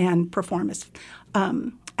elsewhere and perform as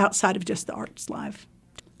outside of just the Arts Live.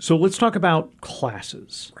 So let's talk about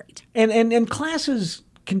classes. Right. And classes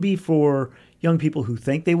can be for young people who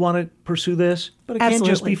think they want to pursue this, but it can't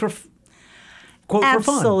just be for quote for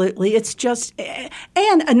fun. Absolutely. It's just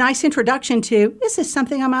and a nice introduction to this is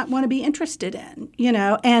something I might want to be interested in,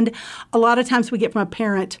 And a lot of times we get from a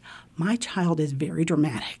parent, my child is very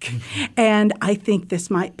dramatic, and I think this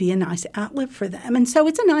might be a nice outlet for them. And so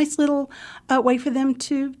it's a nice little way for them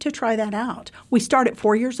to try that out. We start at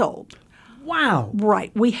 4 years old. Wow.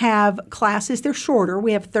 Right. We have classes. They're shorter.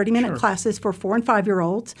 We have 30-minute classes for 4 and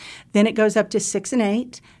 5-year-olds. Then it goes up to 6 and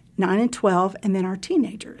 8, 9 and 12, and then our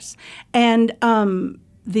teenagers. And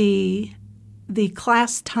the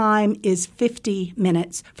class time is 50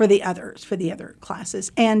 minutes for the other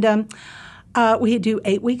classes. And we do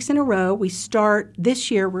 8 weeks in a row. We start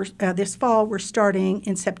this year. This fall, we're starting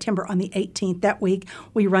in September on the 18th. That week,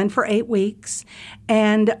 we run for 8 weeks,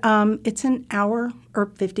 and it's an hour or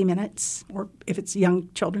 50 minutes, or if it's young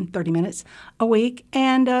children, 30 minutes a week.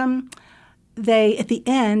 And at the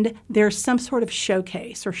end, there's some sort of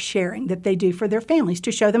showcase or sharing that they do for their families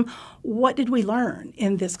to show them what did we learn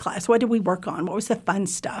in this class, what did we work on, what was the fun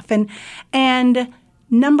stuff, and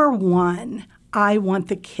number one, I want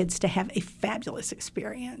the kids to have a fabulous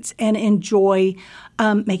experience and enjoy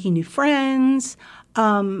making new friends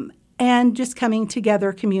and just coming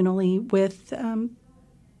together communally with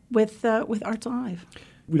Arts Live.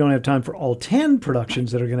 We don't have time for all 10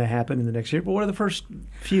 productions that are going to happen in the next year, but what are the first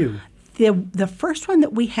few? The first one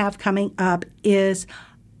that we have coming up is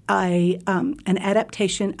an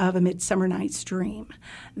adaptation of A Midsummer Night's Dream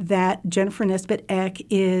that Jennifer Nesbitt Eck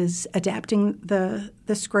is adapting the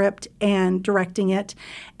script and directing it,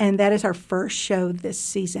 and that is our first show this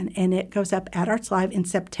season, and it goes up at Arts Live in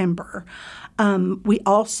September. We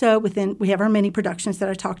also we have our mini productions that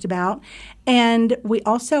I talked about, and we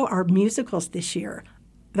also our musicals this year.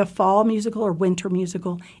 The fall musical or winter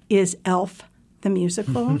musical is Elf the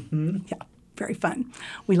Musical. Yeah, very fun.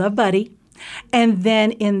 We love Buddy. And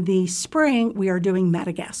then in the spring, we are doing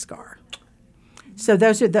Madagascar. So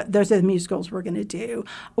those are the musicals we're going to do.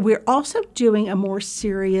 We're also doing a more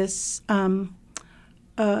serious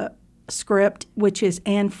script, which is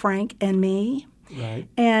Anne Frank and Me. Right.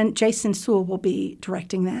 And Jason Sewell will be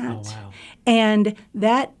directing that. Oh, wow. And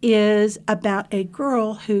that is about a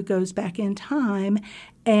girl who goes back in time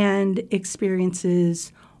and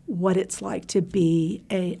experiences what it's like to be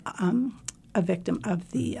a victim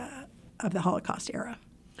of the Holocaust era.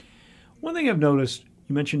 One thing I've noticed,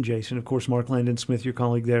 you mentioned Jason, of course, Mark Landon Smith, your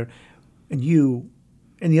colleague there, and you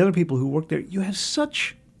and the other people who work there, you have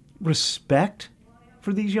such respect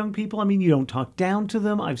for these young people. I mean, you don't talk down to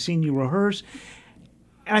them. I've seen you rehearse.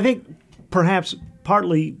 And I think perhaps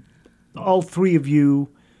partly all three of you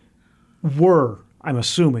were, I'm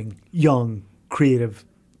assuming, young, creative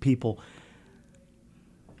people.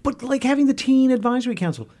 But like having the Teen Advisory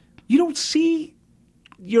Council, you don't see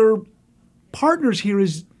your partners here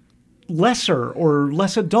as lesser or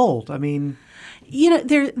less adult. I mean,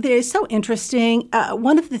 they're so interesting.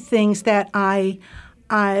 One of the things that I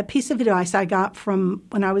a piece of advice I got from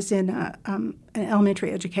when I was in an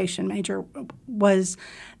elementary education major was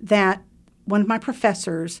that one of my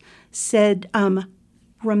professors said,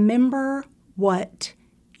 remember what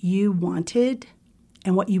you wanted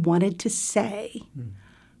and what you wanted to say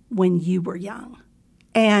when you were young.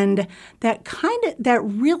 And that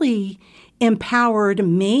really empowered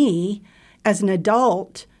me as an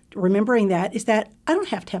adult, remembering that, is that I don't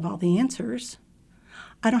have to have all the answers.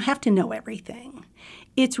 I don't have to know everything.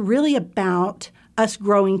 It's really about us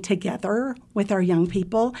growing together with our young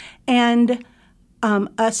people and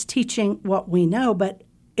us teaching what we know, but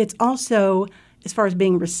it's also, as far as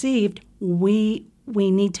being received, we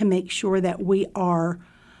need to make sure that we are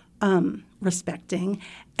respecting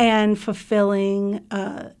and fulfilling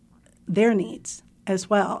their needs as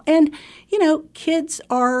well. And, kids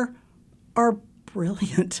are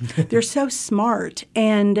brilliant. They're so smart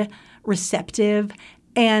and receptive.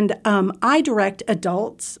 And I direct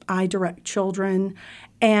adults, I direct children.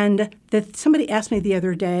 And somebody asked me the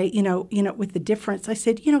other day, with the difference, I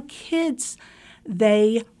said, kids,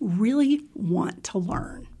 they really want to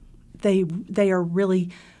learn. They are really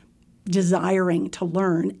desiring to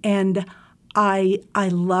learn. And I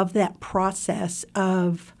love that process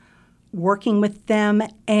of working with them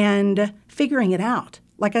and figuring it out.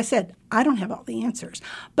 Like I said, I don't have all the answers.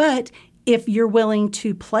 But if you're willing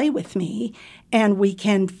to play with me and we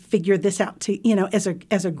can figure this out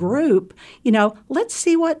as a group, let's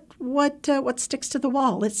see what sticks to the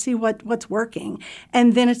wall. Let's see what's working.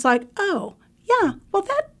 And then it's like, oh, yeah, well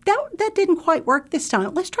that didn't quite work this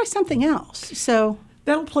time. Let's try something else. So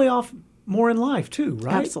that'll play off more in life too,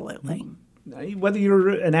 right? Absolutely. Whether you're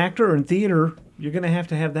an actor or in theater, you're going to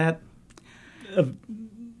have that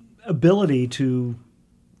ability to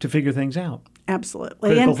figure things out.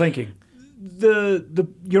 Absolutely. Critical thinking.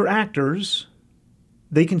 Your actors,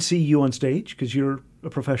 they can see you on stage because you're a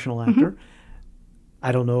professional actor. Mm-hmm.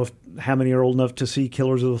 I don't know how many are old enough to see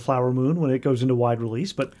Killers of the Flower Moon when it goes into wide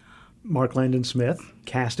release, but Mark Landon Smith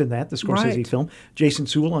cast in that, the Scorsese film. Jason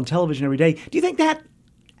Sewell on television every day. Do you think that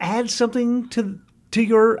adds something to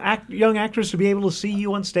your young actors to be able to see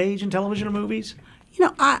you on stage in television or movies?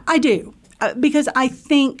 I do. Because I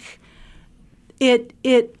think it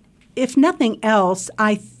if nothing else,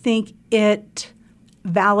 I think it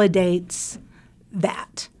validates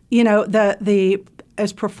that, the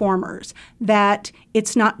as performers, that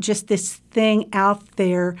it's not just this thing out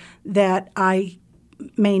there that I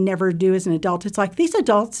may never do as an adult. It's like these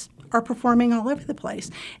adults are performing all over the place.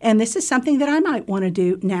 And this is something that I might want to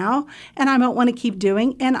do now and I might want to keep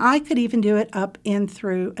doing, and I could even do it up in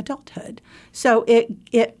through adulthood. So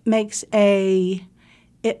it makes it,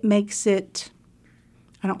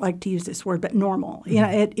 I don't like to use this word, but normal.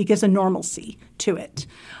 It gives a normalcy to it.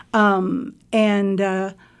 And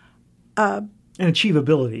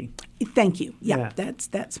achievability. Thank you. Yeah.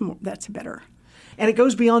 That's a better. And it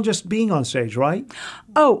goes beyond just being on stage, right?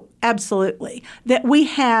 Oh, absolutely. That we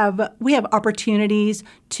have opportunities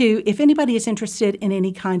to, if anybody is interested in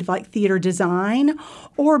any kind of like theater design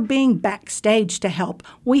or being backstage to help,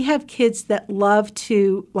 we have kids that love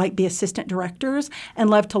to be assistant directors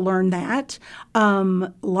and love to learn that.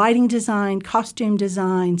 Lighting design, costume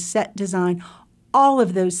design, set design, all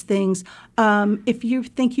of those things. If you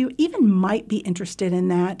think you even might be interested in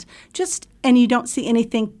that, and you don't see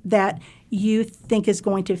anything that you think is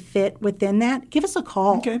going to fit within that, give us a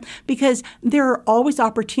call. Okay. Because there are always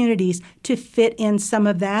opportunities to fit in some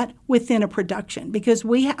of that within a production. Because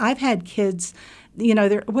I've had kids,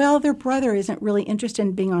 their brother isn't really interested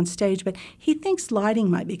in being on stage, but he thinks lighting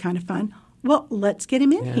might be kind of fun. Well, let's get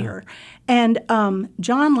him in here. And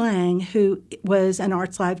John Lang, who was an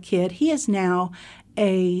Arts Live kid, he is now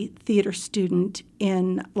a theater student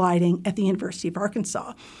in lighting at the University of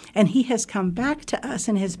Arkansas. And he has come back to us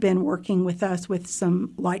and has been working with us with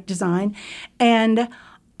some light design. And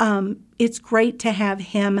it's great to have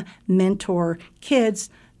him mentor kids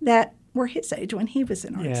that were his age when he was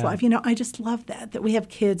in Arts Live. I just love that we have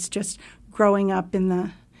kids just growing up in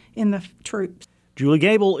the troops. Julie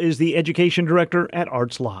Gable is the education director at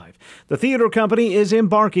Arts Live. The theater company is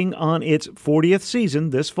embarking on its 40th season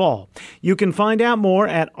this fall. You can find out more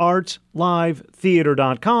at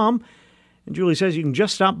artslivetheater.com. And Julie says you can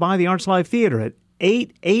just stop by the Arts Live Theater at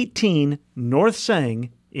 818 North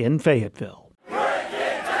Sang in Fayetteville.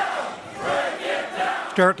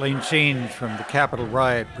 Startling scenes from the Capitol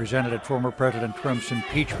riot presented at former President Trump's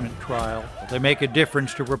impeachment trial. They make a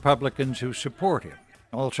difference to Republicans who support him.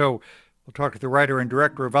 Also, we'll talk to the writer and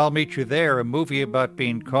director of I'll Meet You There, a movie about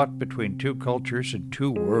being caught between two cultures and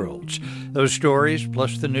two worlds. Those stories,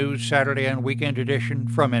 plus the news Saturday and Weekend Edition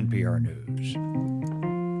from NPR News.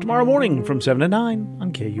 tomorrow morning from 7 to 9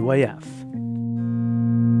 on KUAF.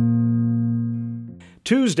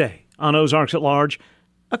 Tuesday on Ozarks at Large,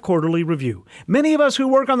 a quarterly review. Many of us who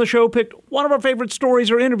work on the show picked one of our favorite stories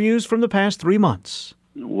or interviews from the past 3 months.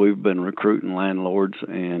 We've been recruiting landlords,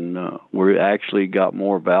 and we actually got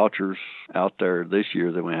more vouchers out there this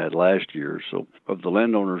year than we had last year. So of the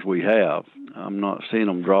landowners we have, I'm not seeing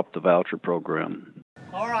them drop the voucher program.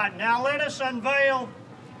 All right, now let us unveil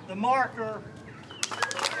the marker.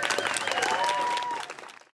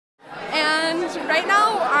 And right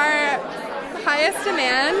now, our highest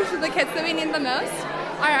demand, the kits that we need the most,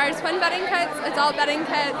 are our twin bedding kits, adult bedding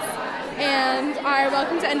kits, and our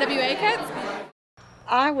Welcome to NWA kits.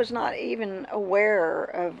 I was not even aware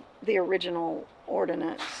of the original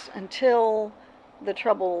ordinance until the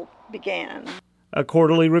trouble began. A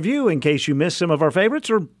quarterly review in case you missed some of our favorites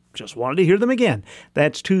or just wanted to hear them again.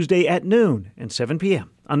 That's Tuesday at noon and 7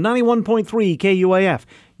 p.m. on 91.3 KUAF.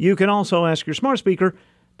 You can also ask your smart speaker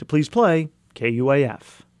to please play KUAF.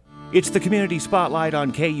 It's the Community Spotlight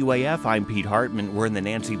on KUAF. I'm Pete Hartman. We're in the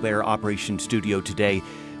Nancy Blair Operations Studio today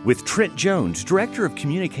with Trent Jones, Director of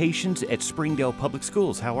Communications at Springdale Public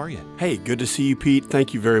Schools. How are you? Hey, good to see you, Pete.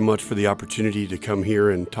 Thank you very much for the opportunity to come here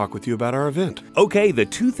and talk with you about our event. Okay, the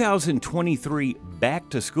 2023 Back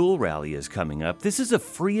to School Rally is coming up. This is a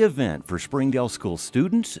free event for Springdale School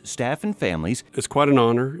students, staff, and families. It's quite an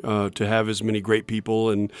honor to have as many great people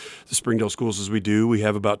in the Springdale schools as we do. We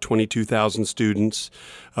have about 22,000 students,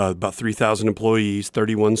 about 3,000 employees,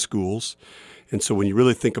 31 schools. And so when you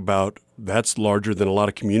really think about that's larger than a lot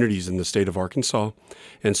of communities in the state of Arkansas.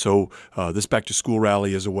 And so this Back to School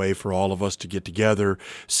Rally is a way for all of us to get together,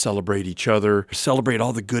 celebrate each other, celebrate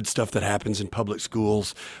all the good stuff that happens in public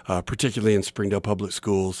schools, particularly in Springdale Public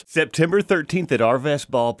Schools. September 13th at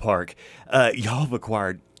Arvest Ballpark. Y'all have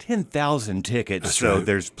acquired 10,000 tickets, That's so right.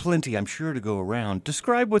 There's plenty, I'm sure, to go around.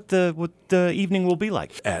 Describe what the evening will be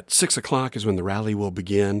like. At 6 o'clock is when the rally will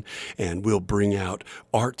begin, and we'll bring out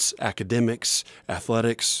arts, academics,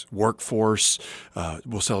 athletics, workforce.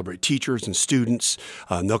 We'll celebrate teachers and students,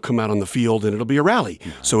 and they'll come out on the field, and it'll be a rally.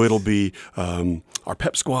 Nice. So it'll be our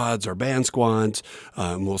pep squads, our band squads,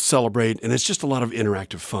 and we'll celebrate, and it's just a lot of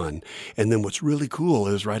interactive fun. And then what's really cool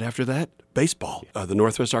is right after that, baseball. The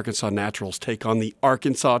Northwest Arkansas Naturals take on the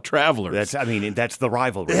Arkansas Travelers. That's the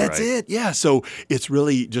rivalry, That's right? it, yeah. So it's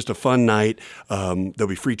really just a fun night. There'll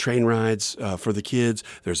be free train rides for the kids.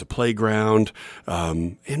 There's a playground.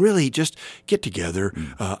 And really just get together.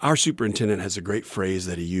 Our superintendent has a great phrase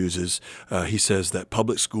that he uses. He says that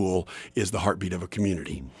public school is the heartbeat of a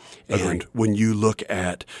community. And when you look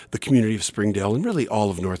at the community of Springdale and really all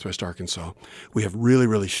of Northwest Arkansas, we have really,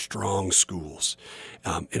 really strong schools.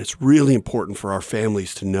 And it's really important for our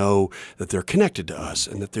families to know that they're connected to us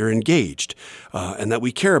and that they're engaged and that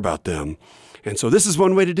we care about them. And so this is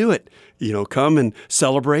one way to do it. You know, come and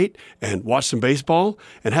celebrate and watch some baseball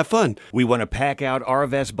and have fun. We want to pack out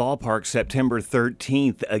Arvest Ballpark September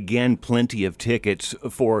 13th. Again, plenty of tickets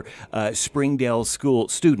for Springdale School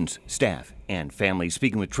students, staff, and families.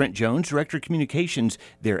 Speaking with Trent Jones, Director of Communications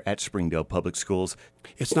there at Springdale Public Schools.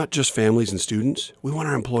 It's not just families and students. We want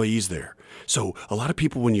our employees there. So a lot of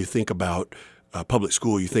people, when you think about public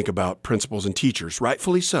school, you think about principals and teachers,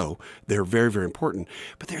 rightfully so. They're very, very important.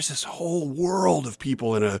 But there's this whole world of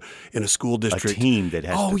people in a school district. A team that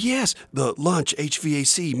has yes. The lunch,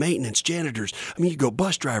 HVAC, maintenance, janitors. I mean, you go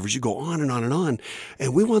bus drivers, you go on and on and on.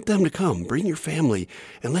 And we want them to come. Bring your family,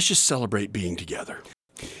 and let's just celebrate being together.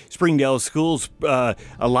 Springdale Schools, a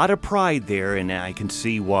lot of pride there, and I can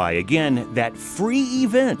see why. Again, that free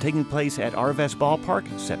event taking place at Arvest Ballpark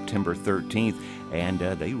September 13th. And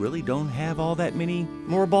they really don't have all that many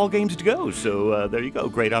more ball games to go. So there you go.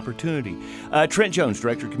 Great opportunity. Trent Jones,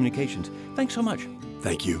 Director of Communications, thanks so much.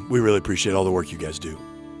 Thank you. We really appreciate all the work you guys do.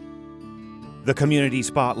 The Community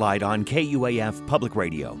Spotlight on KUAF Public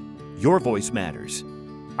Radio. Your voice matters.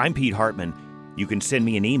 I'm Pete Hartman. You can send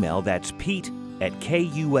me an email. That's pete@kuaf.com.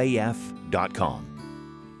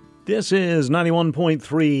 This is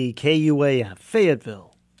 91.3 KUAF,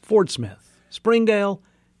 Fayetteville, Fort Smith, Springdale,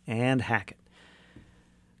 and Hackett.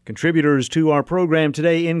 Contributors to our program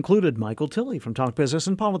today included Michael Tilley from Talk Business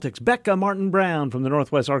and Politics, Becca Martin-Brown from the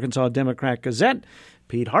Northwest Arkansas Democrat Gazette,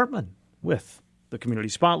 Pete Hartman with the Community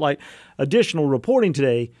Spotlight. Additional reporting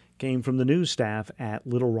today came from the news staff at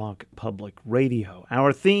Little Rock Public Radio.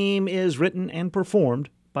 Our theme is written and performed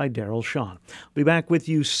by Daryl Shawn. I'll be back with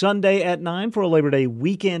you Sunday at 9 for a Labor Day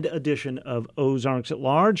weekend edition of Ozarks at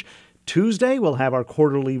Large. Tuesday, we'll have our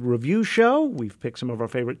quarterly review show. We've picked some of our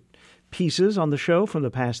favorite pieces on the show from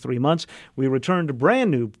the past 3 months. We return to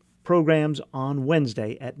brand new programs on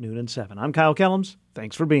Wednesday at noon and 7. I'm Kyle Kellums.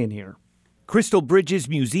 Thanks for being here. Crystal Bridges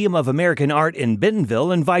Museum of American Art in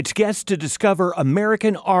Bentonville invites guests to discover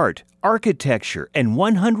American art, architecture, and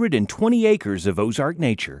 120 acres of Ozark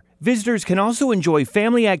nature. Visitors can also enjoy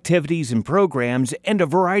family activities and programs and a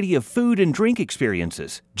variety of food and drink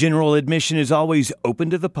experiences. General admission is always open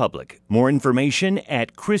to the public. More information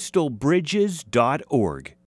at crystalbridges.org.